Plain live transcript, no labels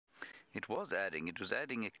It was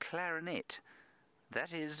adding a clarinet.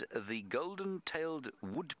 That is the golden tailed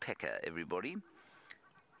woodpecker, everybody.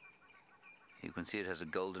 You can see it has a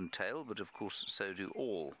golden tail, but of course so do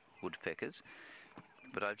all woodpeckers.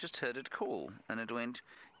 But I've just heard it call, and it went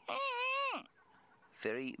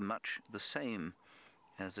very much the same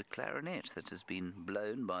as a clarinet that has been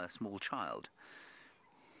blown by a small child.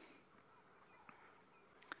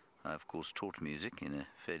 I, of course, taught music in a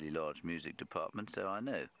fairly large music department, so I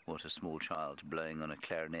know what a small child blowing on a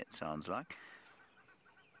clarinet sounds like.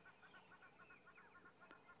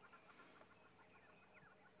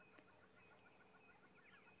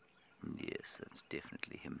 Yes, that's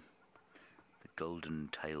definitely him. The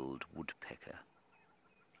golden-tailed woodpecker.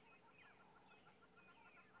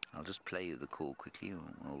 I'll just play you the call quickly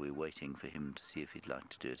while we're waiting for him to see if he'd like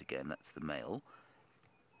to do it again. That's the male.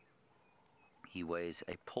 He weighs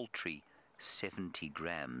a paltry 70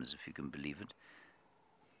 grams, if you can believe it.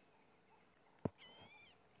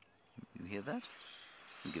 You hear that?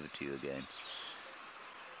 I'll give it to you again.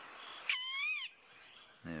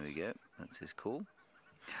 There we go. That's his call.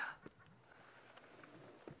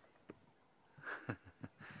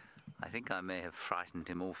 I think I may have frightened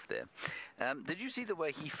him off there. Did you see the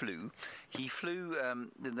way he flew? He flew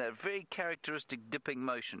in that very characteristic dipping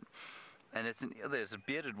motion. And there's a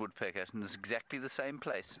bearded woodpecker, and it's exactly the same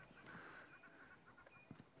place.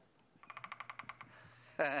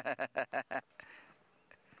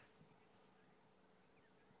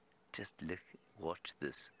 Just look, watch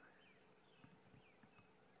this.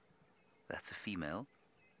 That's a female.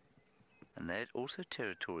 And they're also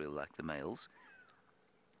territorial like the males.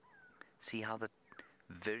 See how the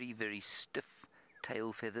very, very stiff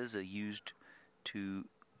tail feathers are used to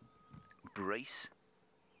brace.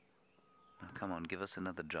 Oh, come on, give us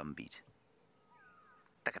another drum beat.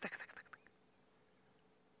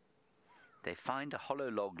 They find a hollow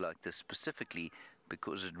log like this specifically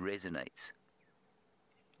because it resonates.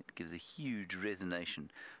 It gives a huge resonation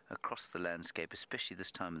across the landscape, especially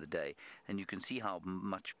this time of the day. And you can see how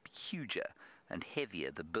much huger and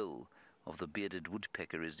heavier the bill of the bearded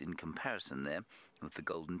woodpecker is in comparison there with the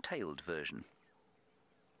golden-tailed version.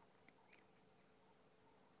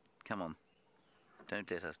 Come on. Don't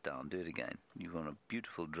let us down. Do it again. You've got a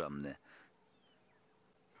beautiful drum there.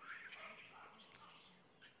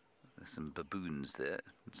 There's some baboons there.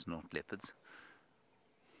 It's not leopards.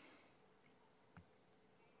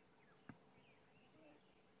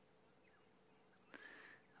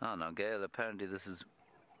 Ah, now, Gail, apparently this is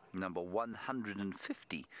number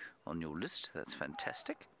 150 on your list. That's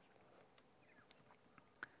fantastic.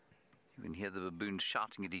 You can hear the baboons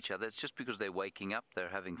shouting at each other. It's just because they're waking up. They're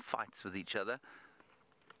having fights with each other.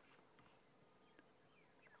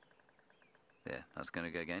 There, I was going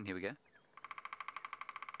to go again. Here we go.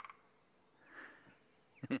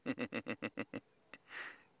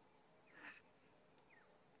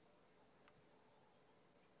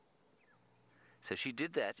 So she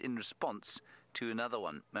did that in response to another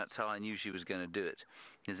one. That's how I knew she was going to do it.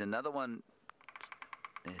 There's another one.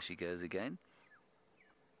 There she goes again.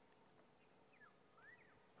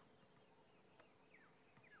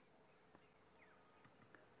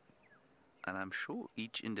 And I'm sure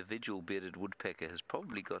each individual bearded woodpecker has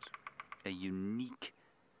probably got a unique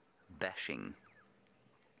bashing.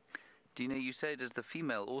 Do you know, you say, does the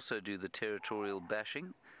female also do the territorial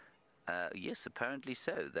bashing? Yes, apparently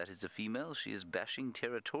so. That is a female. She is bashing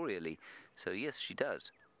territorially. So yes, she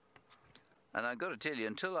does. And I've got to tell you,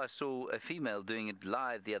 until I saw a female doing it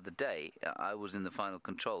live the other day, I was in the final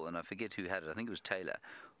control, and I forget who had it. I think it was Taylor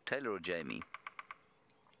or Jamie.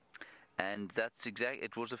 And that's exactly,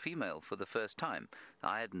 it was a female for the first time.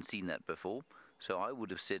 I hadn't seen that before, so I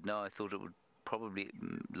would have said no. I thought it would probably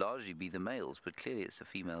largely be the males, but clearly it's the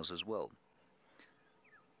females as well.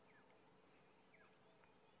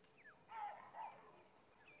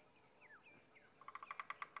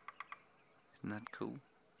 Isn't that cool?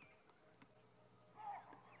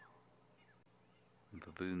 The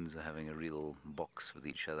baboons are having a real box with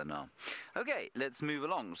each other now. Okay, let's move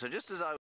along. So just as I